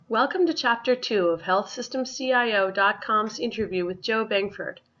Welcome to Chapter 2 of HealthSystemCIO.com's interview with Joe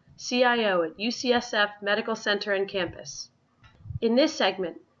Bengfort, CIO at UCSF Medical Center and Campus. In this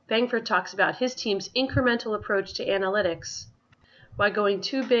segment, Bengfort talks about his team's incremental approach to analytics, why going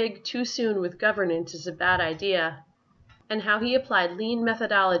too big too soon with governance is a bad idea, and how he applied lean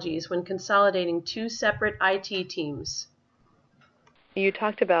methodologies when consolidating two separate IT teams. You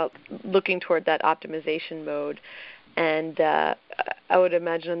talked about looking toward that optimization mode, and I would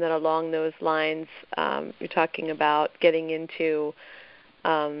imagine that along those lines, you're talking about getting into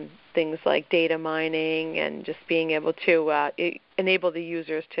things like data mining and just being able to enable the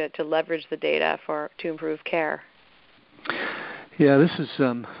users to leverage the data to improve care. Yeah, this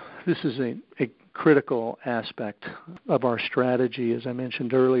is a critical aspect of our strategy. As I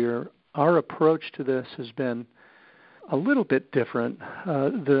mentioned earlier, our approach to this has been a little bit different.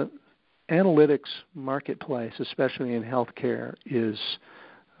 The analytics marketplace, especially in healthcare, is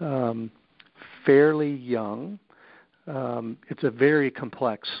fairly young. It's a very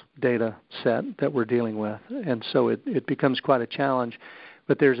complex data set that we're dealing with, and so it becomes quite a challenge.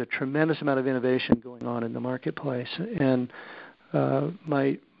 But there's a tremendous amount of innovation going on in the marketplace, and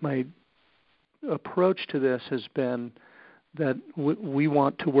my approach to this has been that we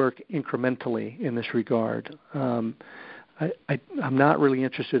want to work incrementally in this regard. I'm not really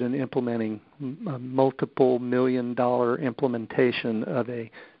interested in implementing a multiple $1-million implementation of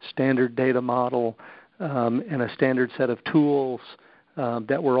a standard data model and a standard set of tools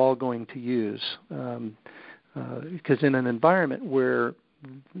that we're all going to use. Because in an environment where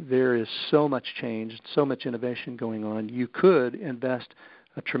there is so much change, so much innovation going on, you could invest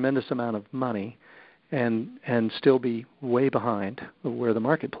a tremendous amount of money and still be way behind where the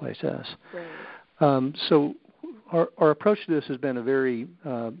marketplace is. Right. So our approach to this has been a very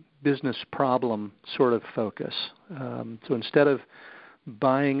business problem sort of focus. So instead of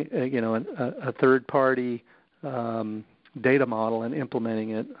buying a third-party data model and implementing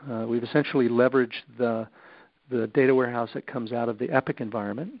it, we've essentially leveraged the data warehouse that comes out of the Epic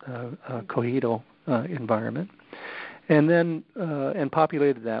environment, Cogito environment, and then and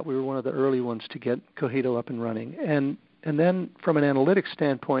populated that. We were one of the early ones to get Cogito up and running. And then from an analytics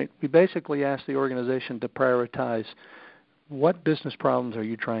standpoint, we basically asked the organization to prioritize what business problems are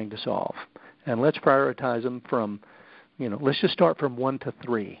you trying to solve. And let's prioritize them from, let's just start from 1 to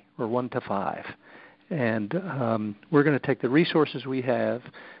 3 or 1 to 5. And we're going to take the resources we have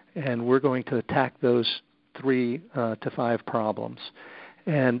and we're going to attack those 3 to 5 problems.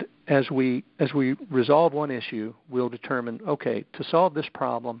 And as we resolve one issue, we'll determine, okay, to solve this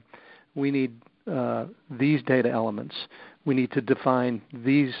problem, we need these data elements. We need to define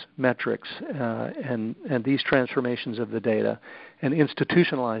these metrics and these transformations of the data and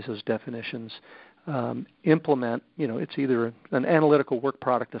institutionalize those definitions. Implement, it's either an analytical work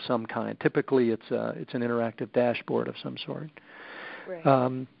product of some kind. Typically, it's an interactive dashboard of some sort. Right.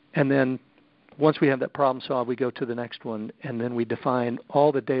 And then once we have that problem solved, we go to the next one, and then we define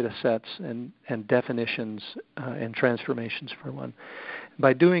all the data sets and definitions and transformations for one.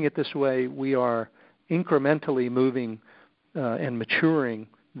 By doing it this way, we are incrementally moving and maturing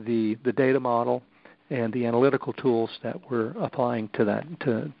the data model and the analytical tools that we're applying to that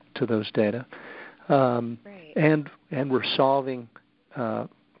to those data, Right. and we're solving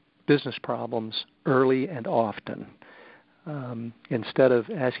business problems early and often. Instead of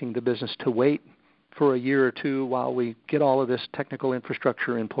asking the business to wait for a year or two while we get all of this technical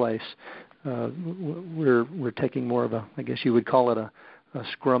infrastructure in place, we're taking more of I guess you would call it a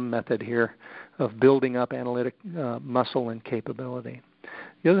Scrum method here of building up analytic muscle and capability.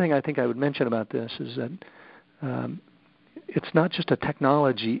 The other thing I think I would mention about this is that it's not just a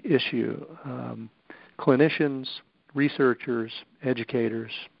technology issue. Clinicians, researchers,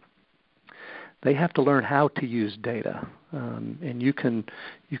 educators, they have to learn how to use data, and you can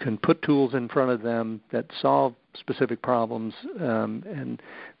put tools in front of them that solve specific problems, and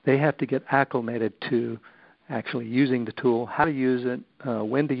they have to get acclimated to actually using the tool, how to use it,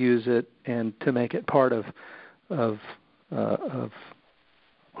 when to use it, and to make it part of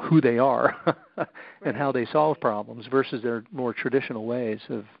who they are and how they solve problems versus their more traditional ways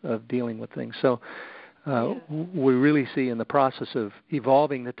of dealing with things. So we really see in the process of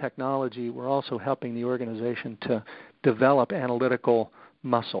evolving the technology, we're also helping the organization to develop analytical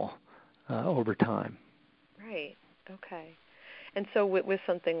muscle over time. Right. Okay. And so with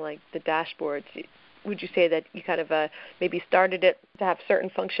something like the dashboards, would you say that you kind of maybe started it to have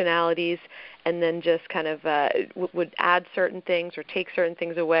certain functionalities and then just kind of would add certain things or take certain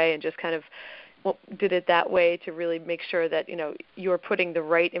things away and just kind of did it that way to really make sure that, you're putting the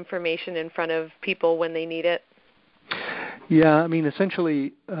right information in front of people when they need it? Yeah, I mean,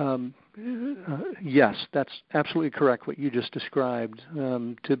 essentially, yes, that's absolutely correct what you just described.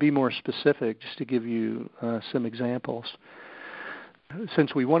 To be more specific, just to give you some examples,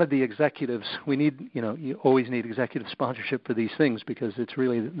 since we wanted the executives, we need, you always need executive sponsorship for these things because it's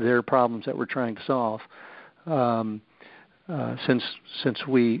really their problems that we're trying to solve. Since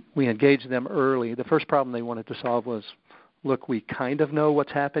we engaged them early, the first problem they wanted to solve was, look, we kind of know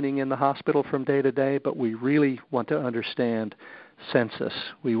what's happening in the hospital from day to day, but we really want to understand census.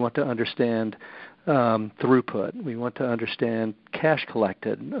 We want to understand throughput. We want to understand cash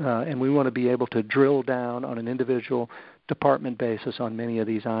collected, and we want to be able to drill down on an individual department basis on many of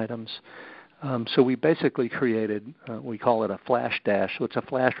these items. So we basically created, we call it a flash dash. So it's a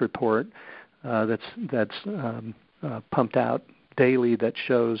flash report that's pumped out daily that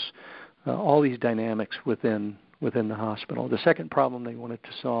shows all these dynamics within the hospital. The second problem they wanted to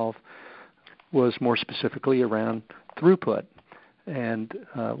solve was more specifically around throughput. And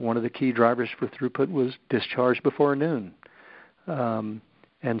one of the key drivers for throughput was discharge before noon.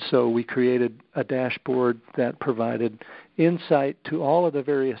 And so we created a dashboard that provided insight to all of the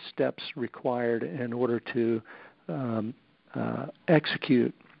various steps required in order to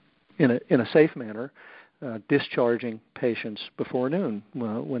execute in a safe manner discharging patients before noon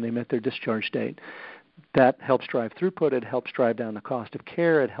when they met their discharge date. That helps drive throughput. It helps drive down the cost of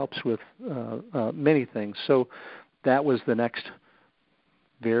care. It helps with many things. So that was the next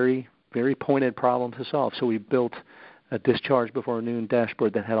very, very pointed problem to solve. So we built a discharge before noon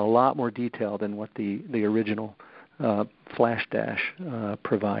dashboard that had a lot more detail than what the original flash dash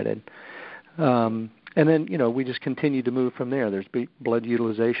provided. And then, we just continue to move from there. There's blood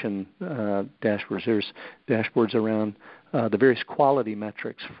utilization dashboards. There's dashboards around the various quality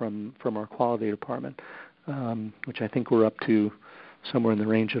metrics from our quality department, which I think we're up to somewhere in the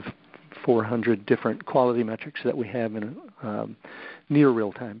range of 400 different quality metrics that we have in a near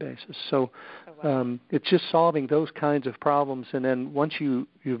real-time basis. So it's just solving those kinds of problems. And then once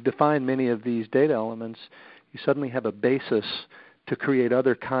you've defined many of these data elements, you suddenly have a basis to create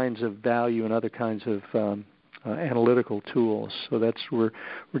other kinds of value and other kinds of analytical tools. So we're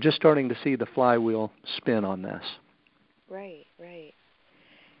just starting to see the flywheel spin on this. Right.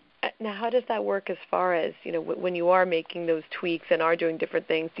 Now, how does that work as far as, when you are making those tweaks and are doing different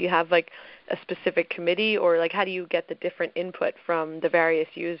things? Do you have like a specific committee, or how do you get the different input from the various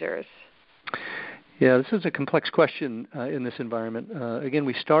users? Yeah, this is a complex question in this environment. Again,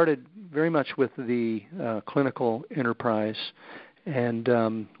 we started very much with the clinical enterprise,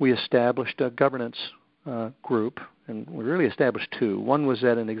 and we established a governance group, and we really established two. One was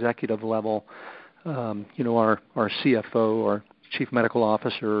at an executive level, our CFO, our Chief Medical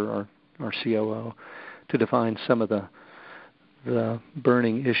Officer, our COO, to define some of the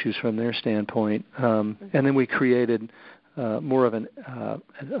burning issues from their standpoint. And then we created more of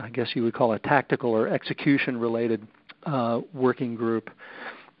I guess you would call a tactical or execution-related working group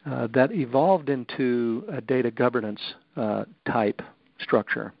that evolved into a data governance type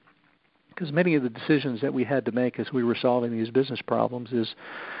structure. Because many of the decisions that we had to make as we were solving these business problems is,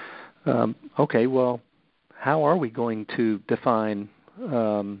 how are we going to define,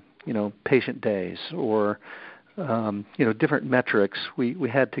 patient days or, different metrics? We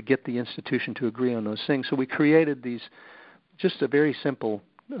had to get the institution to agree on those things. So we created just a very simple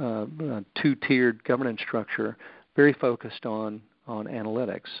two-tiered governance structure, very focused on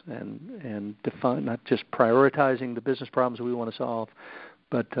analytics and define, not just prioritizing the business problems we want to solve,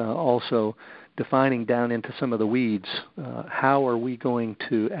 but also defining down into some of the weeds. How are we going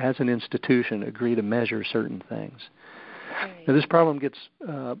to, as an institution, agree to measure certain things? Right. Now, this problem gets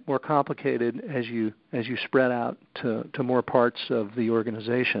more complicated as you spread out to more parts of the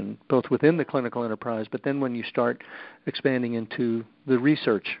organization, both within the clinical enterprise, but then when you start expanding into the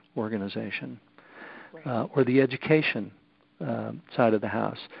research organization, right, or the education side of the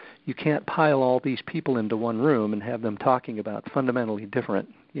house. You can't pile all these people into one room and have them talking about fundamentally different,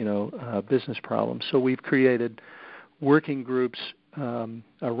 business problems. So we've created working groups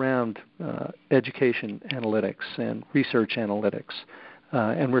around education analytics and research analytics,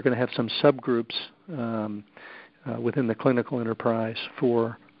 and we're going to have some subgroups within the clinical enterprise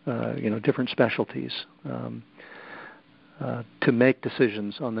for different specialties to make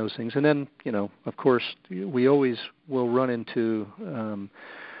decisions on those things. And then, of course, we always will run into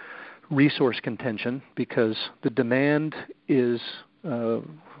resource contention because the demand for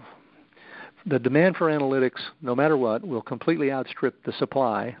analytics, no matter what, will completely outstrip the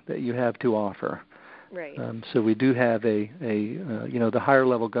supply that you have to offer. Right. So we do have the higher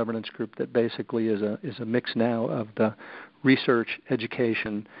level governance group that basically is a mix now of the research,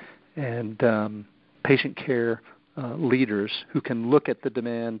 education, and patient care leaders who can look at the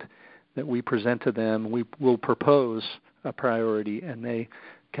demand that we present to them. We will propose a priority, and they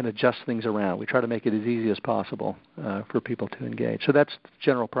can adjust things around. We try to make it as easy as possible for people to engage. So that's the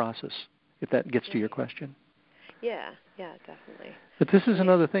general process, if that gets to your question. Yeah, definitely. But this is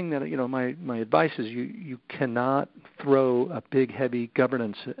another thing that, my advice is you cannot throw a big, heavy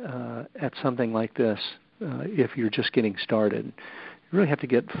governance at something like this if you're just getting started. You really have to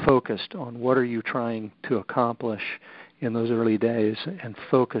get focused on what are you trying to accomplish in those early days, and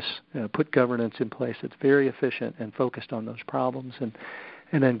focus, put governance in place that's very efficient and focused on those problems, and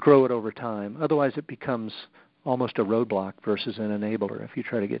then grow it over time. Otherwise, it becomes almost a roadblock versus an enabler if you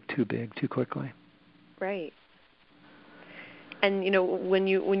try to get too big too quickly. Right. And when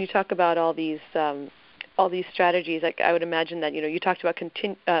you talk about all these strategies, like I would imagine that you talked about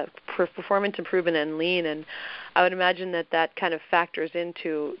performance improvement and lean, and I would imagine that kind of factors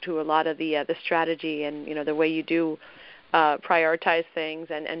into a lot of the strategy and the way you do prioritize things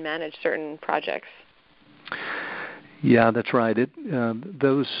and manage certain projects. Yeah, that's right.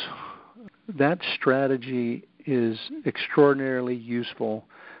 That strategy is extraordinarily useful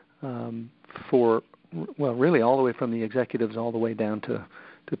for, really all the way from the executives all the way down to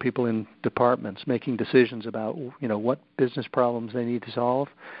people in departments making decisions about what business problems they need to solve.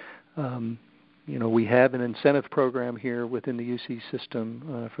 We have an incentive program here within the UC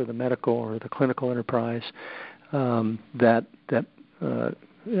system for the medical or the clinical enterprise that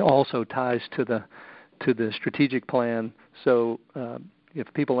also ties to the strategic plan. So if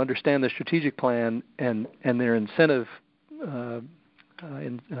people understand the strategic plan and their incentive,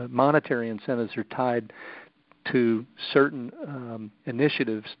 monetary incentives are tied to certain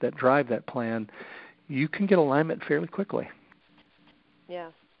initiatives that drive that plan, you can get alignment fairly quickly. Yeah.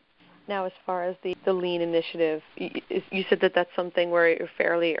 Now, as far as the lean initiative, you said that's something where you're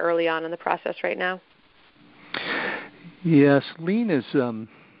fairly early on in the process right now? Yes, lean is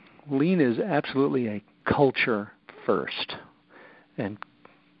absolutely a culture first, and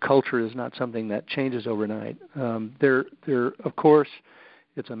culture is not something that changes overnight. There, of course,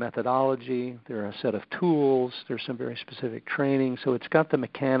 it's a methodology. There are a set of tools. There's some very specific training. So it's got the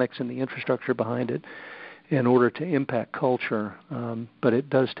mechanics and the infrastructure behind it in order to impact culture. But it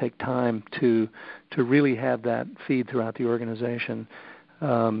does take time to really have that feed throughout the organization.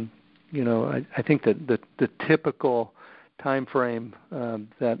 I think that the typical time frame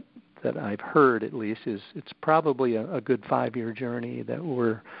that I've heard, at least, is it's probably a good 5-year journey that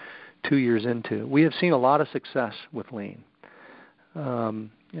we're 2 years into. We have seen a lot of success with lean.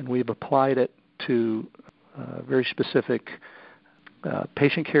 And we've applied it to very specific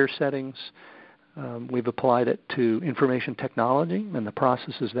patient care settings. We've applied it to information technology and the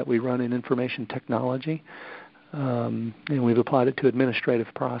processes that we run in information technology. And we've applied it to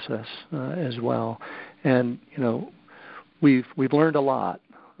administrative process as well. And, we've learned a lot.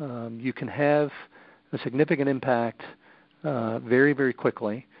 You can have a significant impact very, very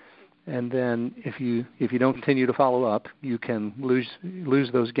quickly. And then if you don't continue to follow up, you can lose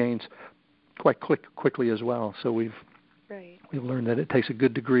those gains quite quickly as well. So we've learned that it takes a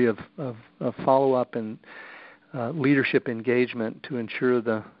good degree of follow up and leadership engagement to ensure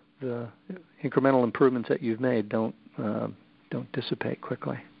the incremental improvements that you've made don't dissipate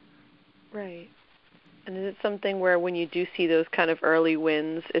quickly. Right. And is it something where when you do see those kind of early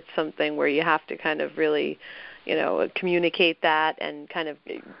wins, it's something where you have to kind of really, communicate that and kind of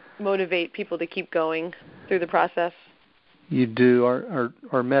motivate people to keep going through the process? You do.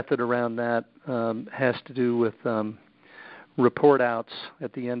 Our method around that has to do with report outs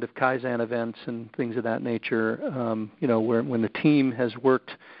at the end of Kaizen events and things of that nature. Where when the team has worked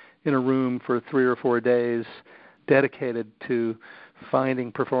in a room for 3 or 4 days, dedicated to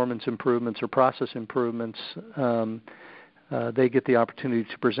finding performance improvements or process improvements, they get the opportunity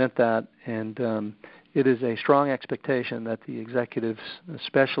to present that, and it is a strong expectation that the executives,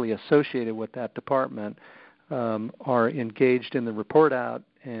 especially associated with that department, are engaged in the report out,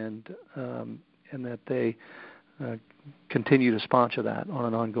 and that they continue to sponsor that on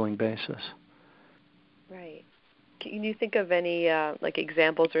an ongoing basis. Right. Can you think of any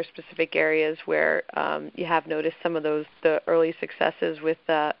examples or specific areas where you have noticed some of the early successes with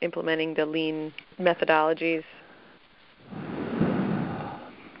implementing the lean methodologies?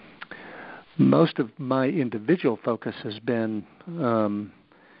 Most of my individual focus has been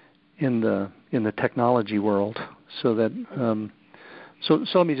in the technology world. So that so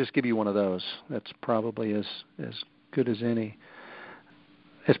let me just give you one of those. That's probably as good as any.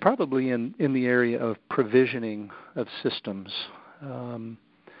 It's probably in the area of provisioning of systems.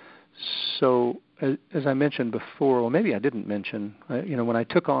 So as I mentioned before, well, maybe I didn't mention, when I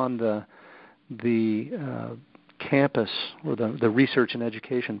took on the campus or the research and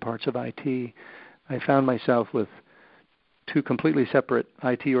education parts of IT, I found myself with two completely separate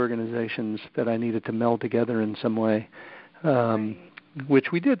IT organizations that I needed to meld together in some way,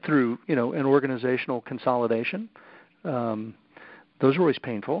 which we did through, an organizational consolidation. Those are always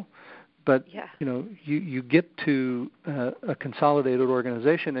painful, but you get to a consolidated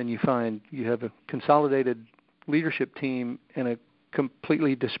organization and you find you have a consolidated leadership team and a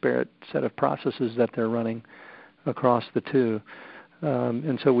completely disparate set of processes that they're running across the two.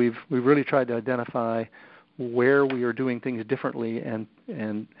 And so we've really tried to identify where we are doing things differently and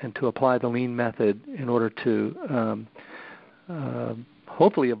to apply the lean method in order to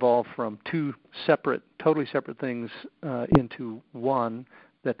hopefully evolve from two totally separate things into one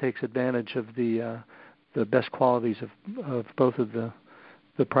that takes advantage of the best qualities of both of the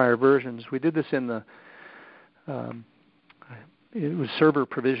prior versions. We did this in it was server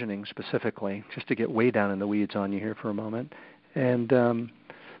provisioning specifically, just to get way down in the weeds on you here for a moment. And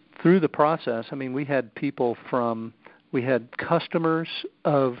through the process, we had customers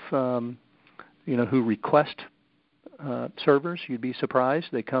of who request servers. You'd be surprised.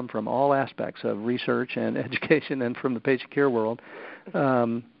 They come from all aspects of research and education and from the patient care world.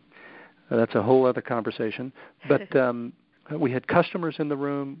 That's a whole other conversation. But we had customers in the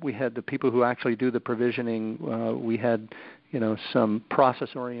room. We had the people who actually do the provisioning. We had, some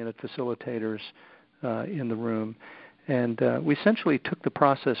process-oriented facilitators in the room. And we essentially took the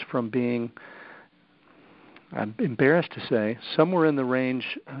process from being, I'm embarrassed to say, somewhere in the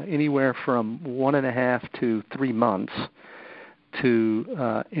range anywhere from 1.5 to 3 months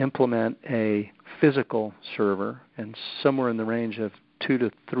to implement a physical server, and somewhere in the range of 2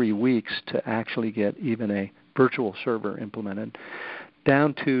 to 3 weeks to actually get even a virtual server implemented,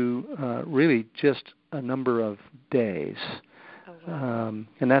 down to really just a number of days. Oh, wow.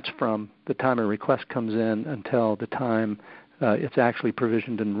 And that's from the time a request comes in until the time it's actually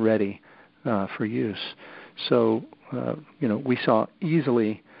provisioned and ready for use. So, we saw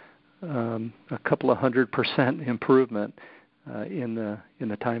easily a couple of 100% improvement in the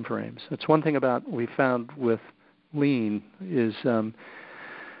time frames. That's one thing about we found with Lean is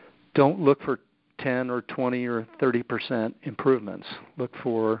don't look for 10 or 20 or 30% improvements. Look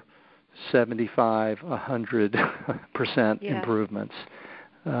for 75, 100% improvements.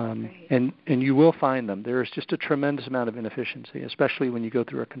 And you will find them. There is just a tremendous amount of inefficiency, especially when you go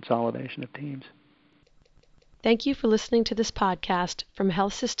through a consolidation of teams. Thank you for listening to this podcast from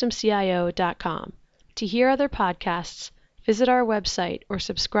healthsystemcio.com. To hear other podcasts, visit our website or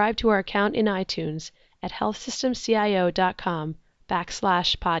subscribe to our account in iTunes at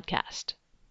healthsystemcio.com/podcast.